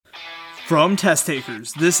From test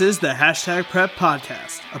takers, this is the Hashtag Prep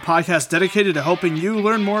Podcast, a podcast dedicated to helping you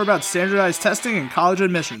learn more about standardized testing and college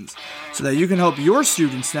admissions, so that you can help your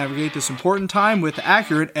students navigate this important time with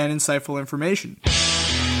accurate and insightful information.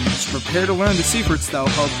 So prepare to learn the secrets that will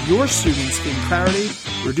help your students gain clarity,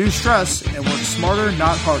 reduce stress, and work smarter,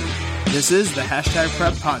 not harder. This is the Hashtag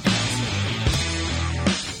Prep Podcast.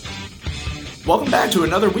 Welcome back to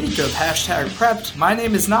another week of Hashtag Prepped. My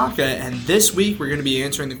name is Naka, and this week we're going to be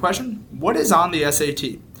answering the question, what is on the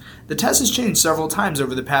SAT? The test has changed several times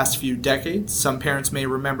over the past few decades. Some parents may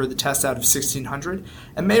remember the test out of 1600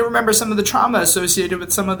 and may remember some of the trauma associated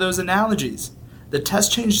with some of those analogies. The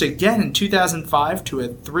test changed again in 2005 to a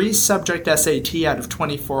 3-subject SAT out of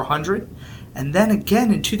 2400, and then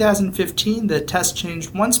again in 2015 the test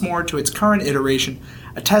changed once more to its current iteration,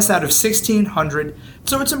 a test out of 1600.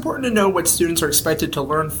 So it's important to know what students are expected to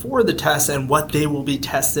learn for the test and what they will be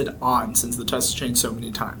tested on, since the test has changed so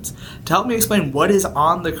many times. To help me explain what is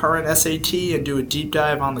on the current SAT and do a deep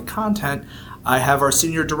dive on the content, I have our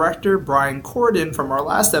senior director, Brian Corden, from our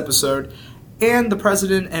last episode, and the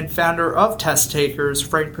president and founder of Test Takers,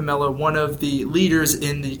 Frank Pamela, one of the leaders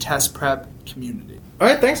in the test prep community. All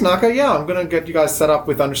right, thanks, Naka. Yeah, I'm going to get you guys set up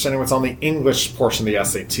with understanding what's on the English portion of the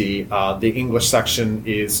SAT. The English section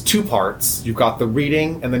is 2 parts. You've got the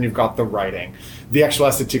reading, and then you've got the writing. The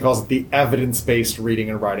actual SAT calls it the evidence-based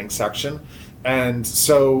reading and writing section. And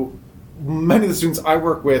so many of the students I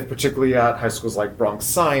work with, particularly at high schools like Bronx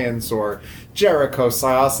Science or Jericho,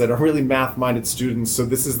 Syosset, are really math-minded students, so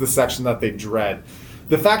this is the section that they dread.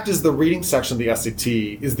 The fact is, the reading section of the SAT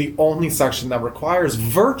is the only section that requires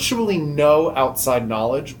virtually no outside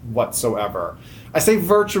knowledge whatsoever. I say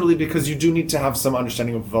virtually because you do need to have some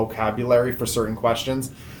understanding of vocabulary for certain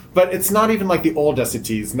questions, but it's not even like the old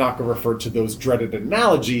SATs. Naka referred to those dreaded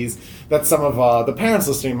analogies that some of the parents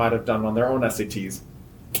listening might have done on their own SATs,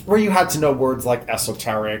 where you had to know words like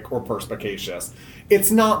esoteric or perspicacious.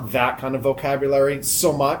 It's not that kind of vocabulary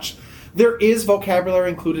so much. There is vocabulary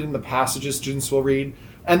included in the passages students will read,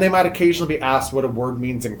 and they might occasionally be asked what a word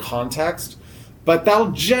means in context, but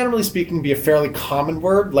that'll generally speaking be a fairly common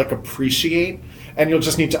word, like appreciate, and you'll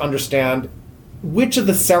just need to understand which of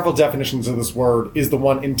the several definitions of this word is the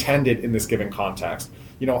one intended in this given context.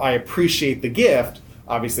 You know, I appreciate the gift,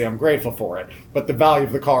 obviously I'm grateful for it, but the value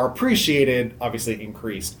of the car appreciated obviously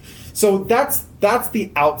increased. So that's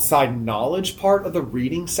the outside knowledge part of the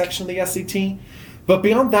reading section of the SAT. But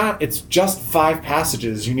beyond that, it's just 5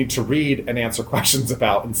 passages you need to read and answer questions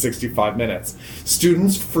about in 65 minutes.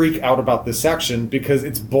 Students freak out about this section because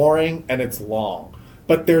it's boring and it's long.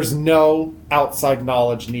 But there's no outside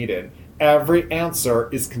knowledge needed. Every answer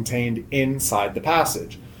is contained inside the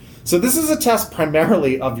passage. So this is a test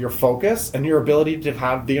primarily of your focus and your ability to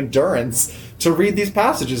have the endurance to read these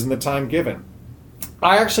passages in the time given.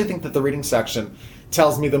 I actually think that the reading section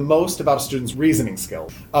tells me the most about a student's reasoning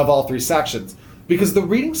skill of all 3 sections, because the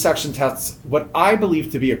reading section tests what I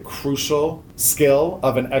believe to be a crucial skill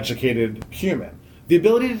of an educated human, the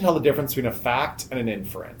ability to tell the difference between a fact and an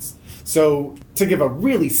inference. So to give a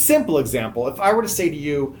really simple example, if I were to say to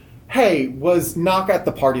you, hey, was Naka at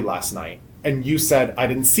the party last night? And you said, I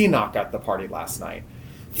didn't see Naka at the party last night.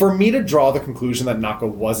 For me to draw the conclusion that Naka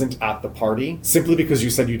wasn't at the party, simply because you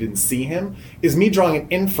said you didn't see him, is me drawing an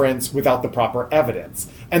inference without the proper evidence.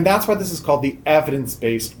 And that's why this is called the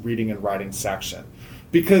evidence-based reading and writing section.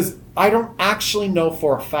 Because I don't actually know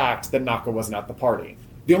for a fact that Naka wasn't at the party.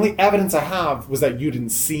 The only evidence I have was that you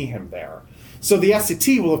didn't see him there. So the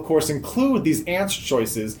SAT will, of course, include these answer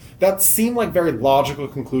choices that seem like very logical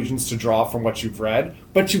conclusions to draw from what you've read,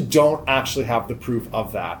 but you don't actually have the proof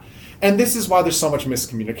of that. And this is why there's so much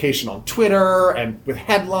miscommunication on Twitter and with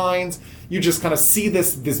headlines. You just kind of see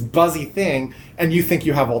this buzzy thing and you think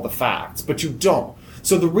you have all the facts, but you don't.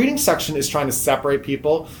 So the reading section is trying to separate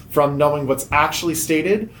people from knowing what's actually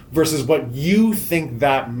stated versus what you think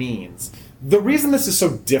that means. The reason this is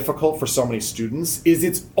so difficult for so many students is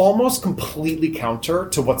it's almost completely counter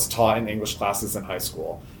to what's taught in English classes in high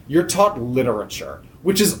school. You're taught literature,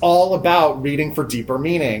 which is all about reading for deeper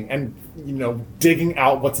meaning and, digging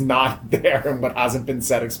out what's not there and what hasn't been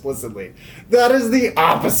said explicitly. That is the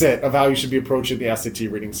opposite of how you should be approaching the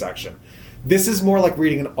SAT reading section. This is more like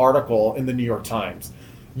reading an article in the New York Times.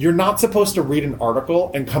 You're not supposed to read an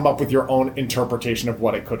article and come up with your own interpretation of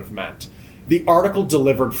what it could have meant. The article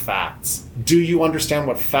delivered facts. Do you understand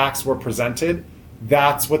what facts were presented?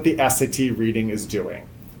 That's what the SAT reading is doing.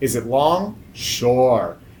 Is it long?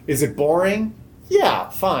 Sure. Is it boring? Yeah,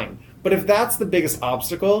 fine. But if that's the biggest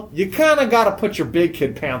obstacle, you kind of got to put your big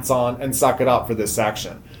kid pants on and suck it up for this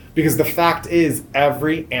section. Because the fact is,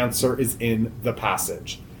 every answer is in the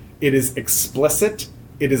passage. It is explicit,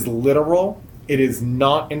 It is literal. It is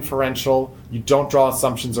not inferential. You don't draw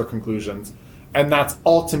assumptions or conclusions. And that's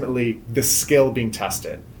ultimately the skill being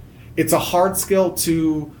tested. It's a hard skill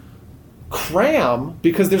to cram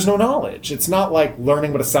because there's no knowledge. It's not like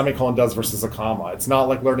learning what a semicolon does versus a comma. It's not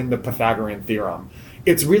like learning the Pythagorean theorem.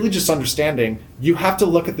 It's really just understanding you have to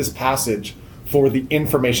look at this passage for the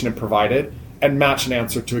information it provided and match an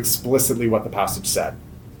answer to explicitly what the passage said.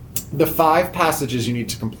 The 5 passages you need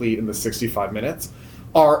to complete in the 65 minutes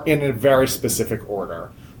are in a very specific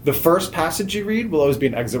order. The first passage you read will always be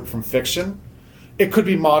an excerpt from fiction. It could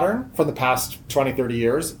be modern, from the past 20, 30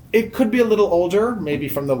 years. It could be a little older, maybe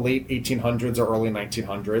from the late 1800s or early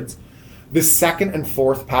 1900s. The second and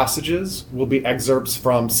fourth passages will be excerpts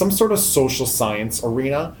from some sort of social science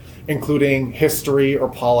arena, including history or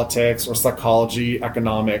politics or psychology,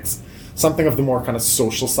 economics, something of the more kind of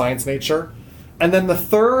social science nature. And then the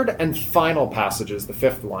third and final passages, the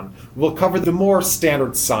fifth one, will cover the more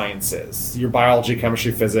standard sciences, your biology,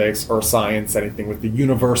 chemistry, physics, earth science, anything with the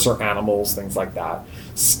universe or animals, things like that,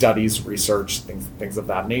 studies, research, things of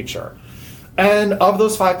that nature. And of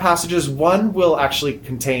those 5 passages, one will actually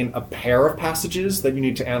contain a pair of passages that you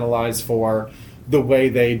need to analyze for the way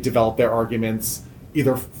they develop their arguments,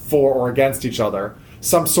 either for or against each other.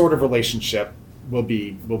 Some sort of relationship will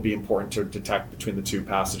be important to detect between the 2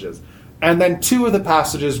 passages. And then 2 of the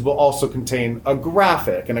passages will also contain a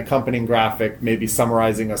graphic, an accompanying graphic, maybe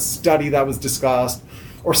summarizing a study that was discussed,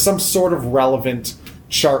 or some sort of relevant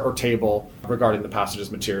chart or table regarding the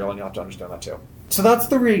passage's material, and you'll have to understand that too. So that's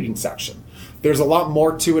the reading section. There's a lot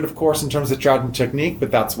more to it, of course, in terms of strategy and technique,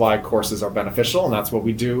 but that's why courses are beneficial, and that's what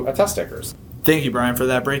we do at Test Takers. Thank you, Brian, for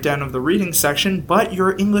that breakdown of the reading section, but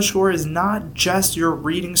your English score is not just your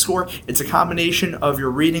reading score, it's a combination of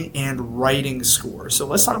your reading and writing score. So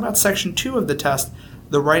let's talk about section 2 of the test,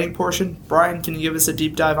 the writing portion. Brian, can you give us a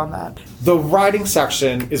deep dive on that? The writing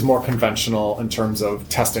section is more conventional in terms of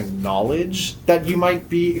testing knowledge that you might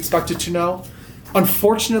be expected to know.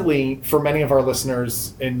 Unfortunately, for many of our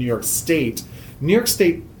listeners in New York State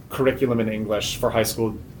curriculum in English for high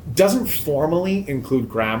school doesn't formally include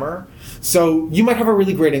grammar. So you might have a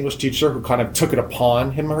really great English teacher who kind of took it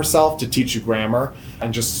upon him or herself to teach you grammar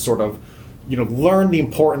and just sort of, learn the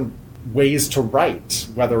important ways to write,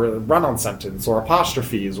 whether a run-on sentence or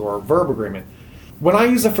apostrophes or verb agreement. When I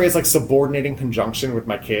use a phrase like subordinating conjunction with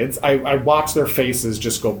my kids, I watch their faces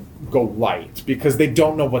just go white because they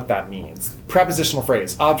don't know what that means. Prepositional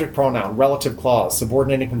phrase, object pronoun, relative clause,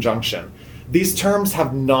 subordinating conjunction. These terms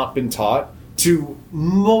have not been taught to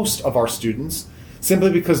most of our students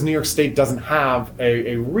simply because New York State doesn't have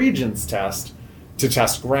a Regents test to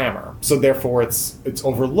test grammar. So therefore it's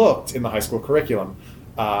overlooked in the high school curriculum.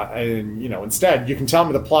 Instead, you can tell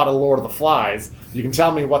me the plot of Lord of the Flies, you can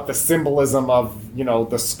tell me what the symbolism of,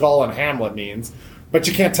 the skull in Hamlet means, but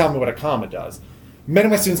you can't tell me what a comma does. Many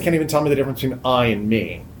of my students can't even tell me the difference between I and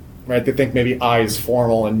me, right? They think maybe I is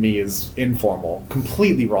formal and me is informal.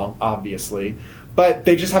 Completely wrong, obviously. But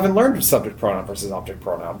they just haven't learned subject pronoun versus object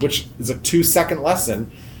pronoun, which is a 2-second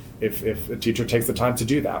lesson if a teacher takes the time to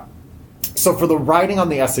do that. So for the writing on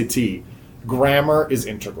the SAT, grammar is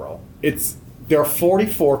integral. There are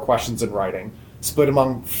 44 questions in writing, split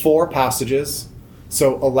among 4 passages,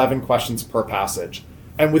 so 11 questions per passage.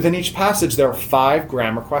 And within each passage, there are 5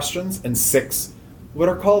 grammar questions and 6 what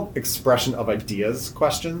are called expression of ideas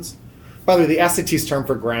questions. By the way, the SAT's term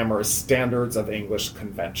for grammar is Standards of English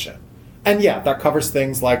Convention. And yeah, that covers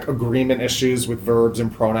things like agreement issues with verbs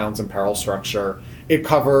and pronouns and parallel structure. It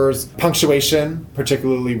covers punctuation,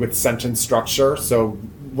 particularly with sentence structure, so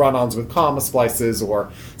run-ons with comma splices or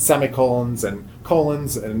semicolons and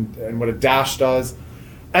colons and what a dash does.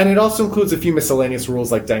 And it also includes a few miscellaneous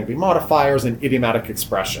rules like dangly modifiers and idiomatic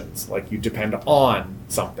expressions, like you depend on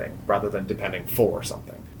something rather than depending for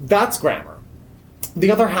something. That's grammar.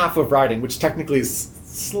 The other half of writing, which technically is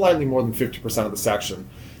slightly more than 50% of the section,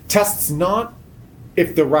 tests not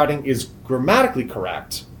if the writing is grammatically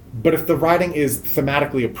correct, but if the writing is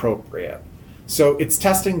thematically appropriate. So it's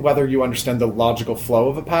testing whether you understand the logical flow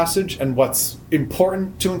of a passage and what's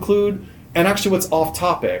important to include, and actually what's off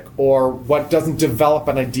topic, or what doesn't develop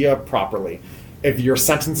an idea properly. If your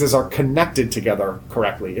sentences are connected together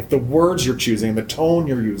correctly, if the words you're choosing, the tone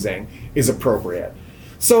you're using is appropriate.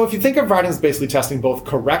 So if you think of writing as basically testing both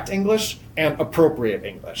correct English and appropriate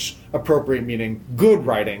English. Appropriate meaning good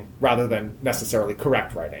writing rather than necessarily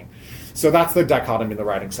correct writing. So that's the dichotomy in the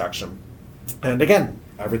writing section. And again,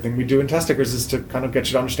 everything we do in Test Takers is to kind of get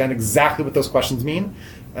you to understand exactly what those questions mean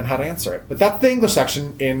and how to answer it. But that's the English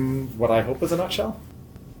section in what I hope is a nutshell.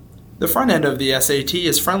 The front end of the SAT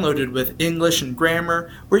is front-loaded with English and grammar,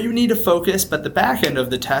 where you need to focus, but the back end of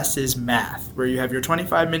the test is math, where you have your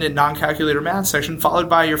 25-minute non-calculator math section followed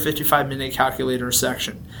by your 55-minute calculator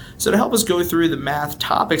section. So to help us go through the math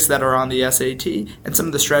topics that are on the SAT and some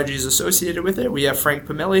of the strategies associated with it, we have Frank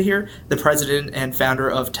Pamela here, the president and founder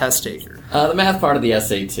of TestTaker. The math part of the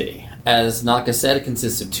SAT. As Naka said, it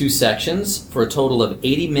consists of 2 sections for a total of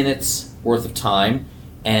 80 minutes worth of time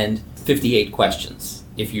and 58 questions.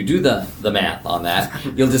 If you do the math on that,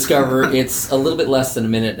 you'll discover it's a little bit less than a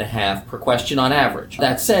minute and a half per question on average.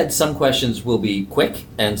 That said, some questions will be quick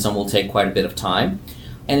and some will take quite a bit of time.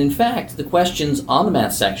 And in fact, the questions on the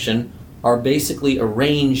math section are basically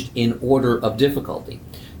arranged in order of difficulty.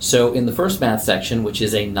 So in the first math section, which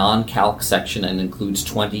is a non-calc section and includes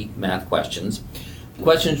 20 math questions,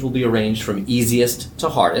 questions will be arranged from easiest to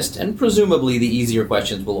hardest, and presumably the easier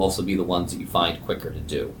questions will also be the ones that you find quicker to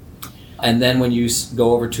do. And then when you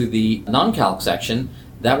go over to the non-calc section,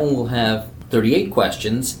 that one will have 38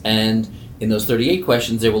 questions, and in those 38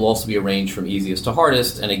 questions, they will also be arranged from easiest to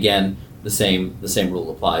hardest, and again, the same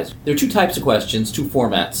rule applies. There are 2 types of questions, 2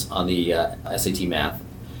 formats on the SAT Math.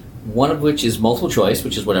 One of which is multiple choice,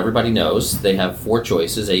 which is what everybody knows. They have 4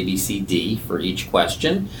 choices, A, B, C, D, for each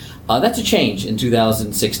question. That's a change in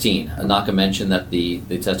 2016. Naka mentioned that the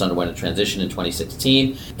test underwent a transition in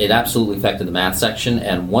 2016. It absolutely affected the math section,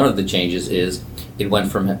 and one of the changes is it went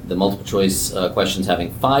from the multiple choice questions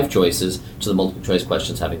having 5 choices to the multiple choice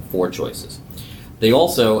questions having 4 choices. They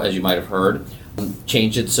also, as you might have heard,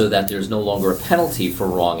 changed it so that there's no longer a penalty for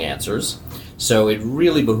wrong answers. So it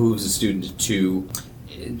really behooves a student to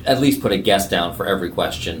at least put a guess down for every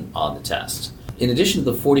question on the test. In addition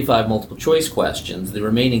to the 45 multiple choice questions, the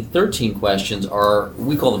remaining 13 questions are,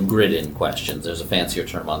 we call them grid-in questions. There's a fancier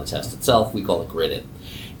term on the test itself. We call it grid-in.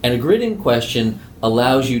 And a grid-in question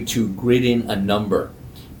allows you to grid in a number,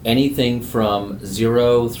 anything from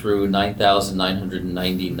 0 through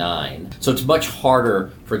 9,999. So it's much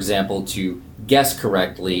harder, for example, to guess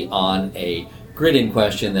correctly on a grid-in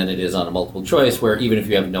question than it is on a multiple choice, where even if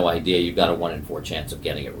you have no idea, you've got a 1 in 4 chance of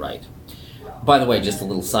getting it right. By the way, just a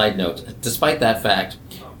little side note, despite that fact,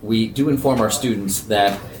 we do inform our students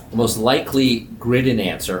that the most likely grid-in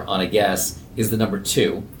answer on a guess is the number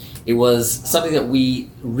 2. It was something that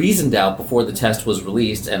we reasoned out before the test was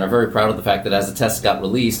released, and are very proud of the fact that as the test got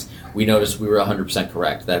released, we noticed we were 100%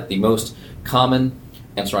 correct, that the most common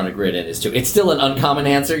answer on a grid-in is 2. It's still an uncommon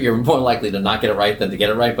answer. You're more likely to not get it right than to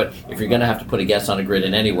get it right, but if you're going to have to put a guess on a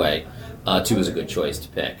grid-in anyway, 2 is a good choice to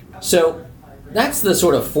pick. So that's the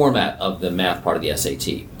sort of format of the math part of the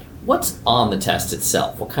SAT. What's on the test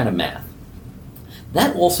itself? What kind of math?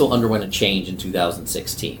 That also underwent a change in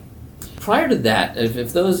 2016. Prior to that,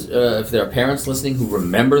 if there are parents listening who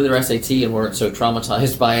remember their SAT and weren't so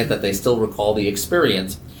traumatized by it that they still recall the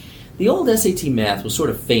experience, the old SAT Math was sort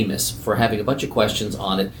of famous for having a bunch of questions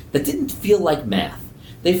on it that didn't feel like math.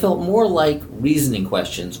 They felt more like reasoning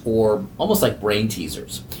questions or almost like brain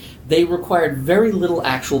teasers. They required very little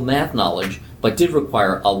actual math knowledge, but did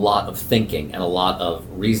require a lot of thinking and a lot of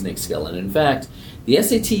reasoning skill. And in fact, the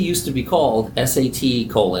SAT used to be called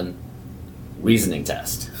SAT:"reasoning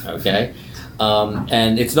test, okay?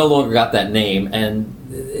 And it's no longer got that name, and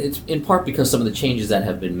it's in part because some of the changes that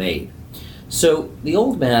have been made. So the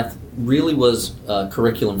old math really was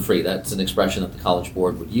curriculum free. That's an expression that the College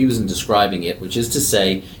Board would use in describing it, which is to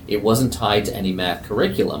say it wasn't tied to any math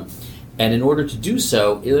curriculum. And in order to do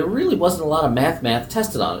so, there really wasn't a lot of math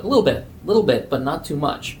tested on it. A little bit, but not too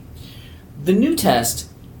much. The new test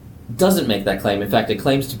doesn't make that claim. In fact, it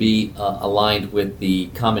claims to be aligned with the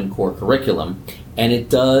Common Core curriculum, and it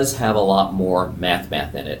does have a lot more math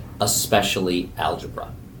in it, especially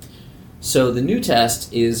algebra. So the new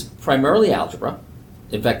test is primarily algebra.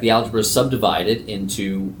 In fact, the algebra is subdivided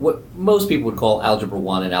into what most people would call Algebra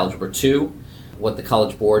 1 and Algebra 2, what the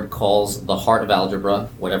College Board calls the heart of algebra,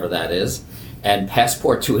 whatever that is, and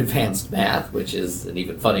Passport to Advanced Math, which is an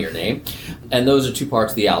even funnier name. And those are 2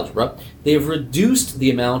 parts of the algebra. They've reduced the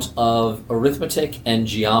amount of arithmetic and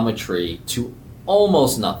geometry to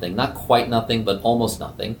almost nothing, not quite nothing, but almost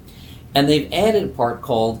nothing. And they've added a part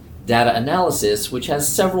called data analysis, which has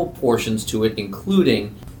several portions to it,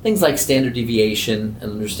 including things like standard deviation, an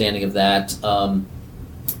understanding of that,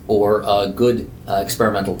 or good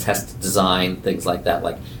experimental test design, things like that,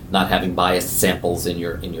 like not having biased samples in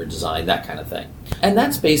your design, that kind of thing. And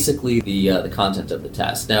that's basically the content of the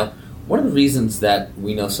test. Now, one of the reasons that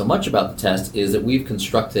we know so much about the test is that we've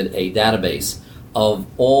constructed a database of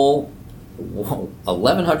all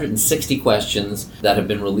 1,160 questions that have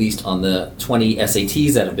been released on the 20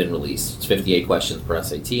 SATs that have been released. It's 58 questions per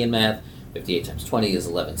SAT in math, 58 times 20 is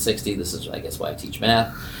 1160. This is, I guess, why I teach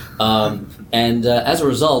math. And as a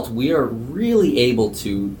result, we are really able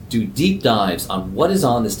to do deep dives on what is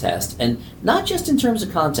on this test, and not just in terms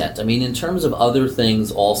of content. I mean, in terms of other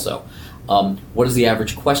things also. What is the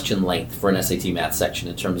average question length for an SAT math section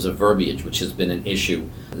in terms of verbiage, which has been an issue?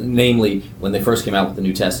 Namely, when they first came out with the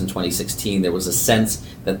new test in 2016, there was a sense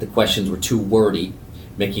that the questions were too wordy,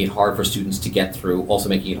 making it hard for students to get through, also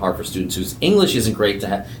making it hard for students whose English isn't great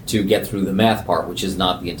to get through the math part, which is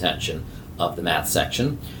not the intention of the math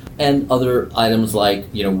section. And other items like,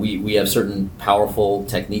 we have certain powerful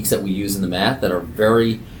techniques that we use in the math that are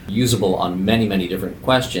very usable on many, many different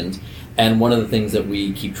questions. And one of the things that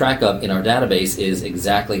we keep track of in our database is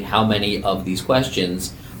exactly how many of these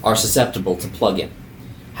questions are susceptible to plug-in.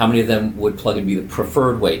 How many of them would plug-in be the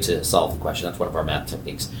preferred way to solve the question? That's one of our math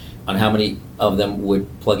techniques. On how many of them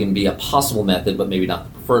would plug-in be a possible method, but maybe not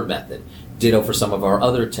the preferred method. Ditto for some of our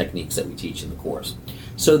other techniques that we teach in the course.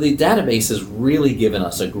 So the database has really given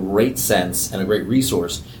us a great sense and a great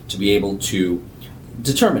resource to be able to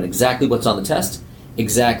determine exactly what's on the test,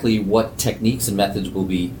 exactly what techniques and methods will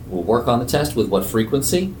work on the test, with what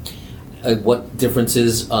frequency, what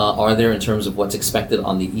differences are there in terms of what's expected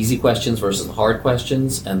on the easy questions versus the hard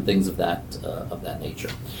questions, and things of that nature.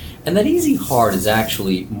 And that easy hard is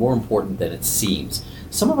actually more important than it seems.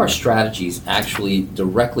 Some of our strategies actually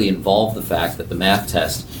directly involve the fact that the math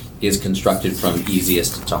test is constructed from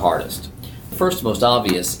easiest to hardest. The first, most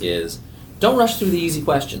obvious is don't rush through the easy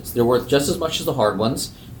questions. They're worth just as much as the hard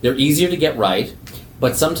ones. They're easier to get right,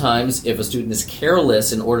 but sometimes if a student is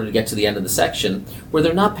careless in order to get to the end of the section, where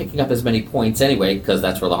they're not picking up as many points anyway, because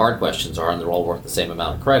that's where the hard questions are and they're all worth the same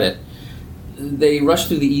amount of credit, they rush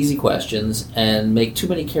through the easy questions and make too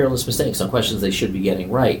many careless mistakes on questions they should be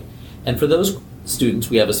getting right. And for those students,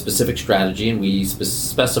 we have a specific strategy, and we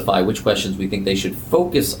specify which questions we think they should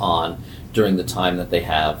focus on during the time that they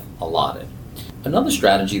have allotted. Another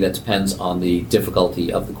strategy that depends on the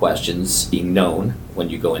difficulty of the questions being known when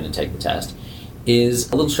you go in and take the test is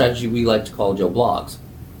a little strategy we like to call Joe Bloggs.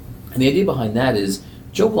 And the idea behind that is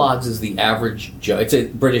Joe Bloggs is the average Joe. It's a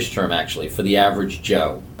British term, actually, for the average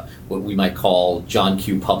Joe, what we might call John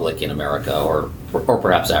Q. Public in America, or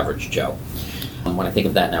perhaps average Joe. When I think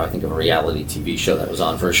of that now, I think of a reality TV show that was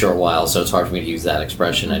on for a short while, so it's hard for me to use that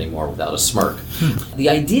expression anymore without a smirk. The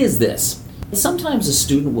idea is this. Sometimes a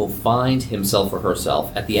student will find himself or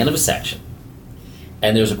herself at the end of a section,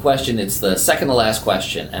 and there's a question, it's the second to last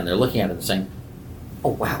question, and they're looking at it and saying, oh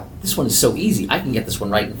wow, this one is so easy. I can get this one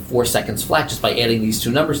right in 4 seconds flat just by adding these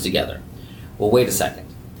two numbers together. Well, wait a second.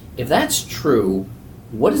 If that's true,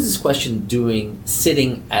 what is this question doing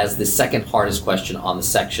sitting as the second hardest question on the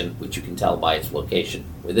section, which you can tell by its location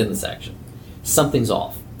within the section? Something's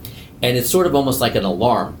off. And it's sort of almost like an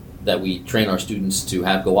alarm that we train our students to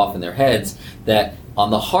have go off in their heads, that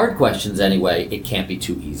on the hard questions anyway, it can't be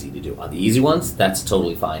too easy to do. On the easy ones, that's a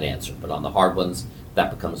totally fine answer. But on the hard ones,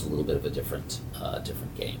 that becomes a little bit of a different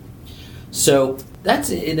game. So that's,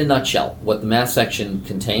 in a nutshell, what the math section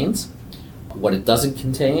contains, what it doesn't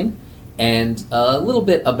contain, and a little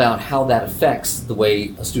bit about how that affects the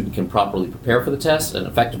way a student can properly prepare for the test and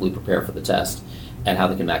effectively prepare for the test, and how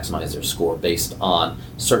they can maximize their score based on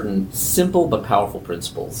certain simple but powerful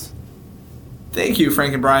principles. Thank you,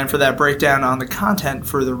 Frank and Brian, for that breakdown on the content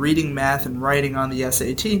for the reading, math, and writing on the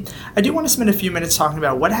SAT. I do want to spend a few minutes talking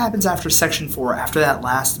about what happens after Section 4, after that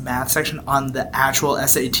last math section on the actual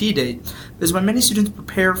SAT date. Because when many students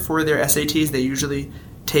prepare for their SATs, they usually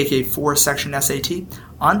take a 4-section SAT.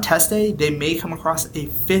 On test day, they may come across a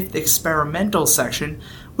 5th experimental section,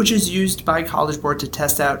 which is used by College Board to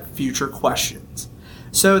test out future questions.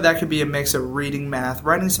 So that could be a mix of reading, math,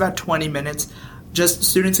 writing is about 20 minutes. Just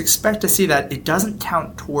students expect to see that it doesn't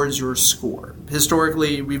count towards your score.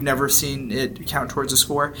 Historically, we've never seen it count towards a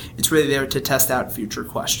score. It's really there to test out future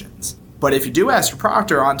questions. But if you do ask your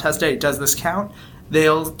proctor on test day, does this count?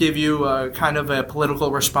 They'll give you a kind of a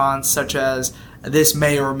political response such as, this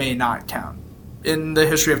may or may not count. In the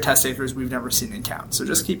history of test takers, we've never seen it count, so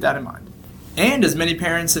just keep that in mind. And as many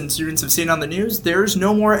parents and students have seen on the news, there's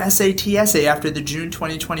no more SAT essay after the June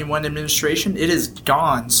 2021 administration. It is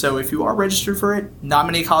gone. So if you are registered for it, not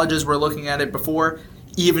many colleges were looking at it before,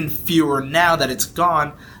 even fewer now that it's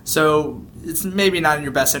gone. So it's maybe not in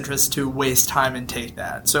your best interest to waste time and take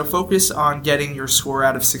that. So focus on getting your score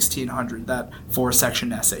out of 1600, that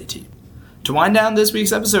 4-section SAT. To wind down this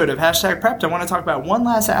week's episode of Hashtag Prepped, I want to talk about one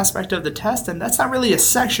last aspect of the test, and that's not really a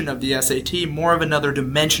section of the SAT, more of another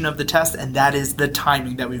dimension of the test, and that is the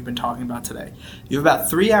timing that we've been talking about today. You have about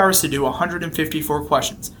 3 hours to do 154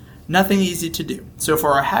 questions. Nothing easy to do. So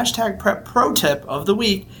for our hashtag prep pro tip of the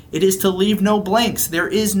week, it is to leave no blanks. There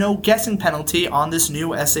is no guessing penalty on this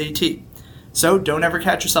new SAT. So don't ever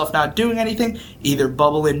catch yourself not doing anything. Either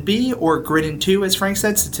bubble in B or grid in 2, as Frank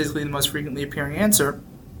said, statistically the most frequently appearing answer.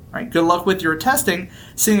 All right, good luck with your testing.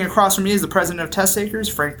 Sitting across from me is the president of Test Takers,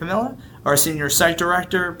 Frank Pamela, our senior site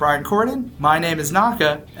director, Brian Corden. My name is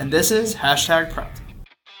Naka, and this is Hashtag Prepped.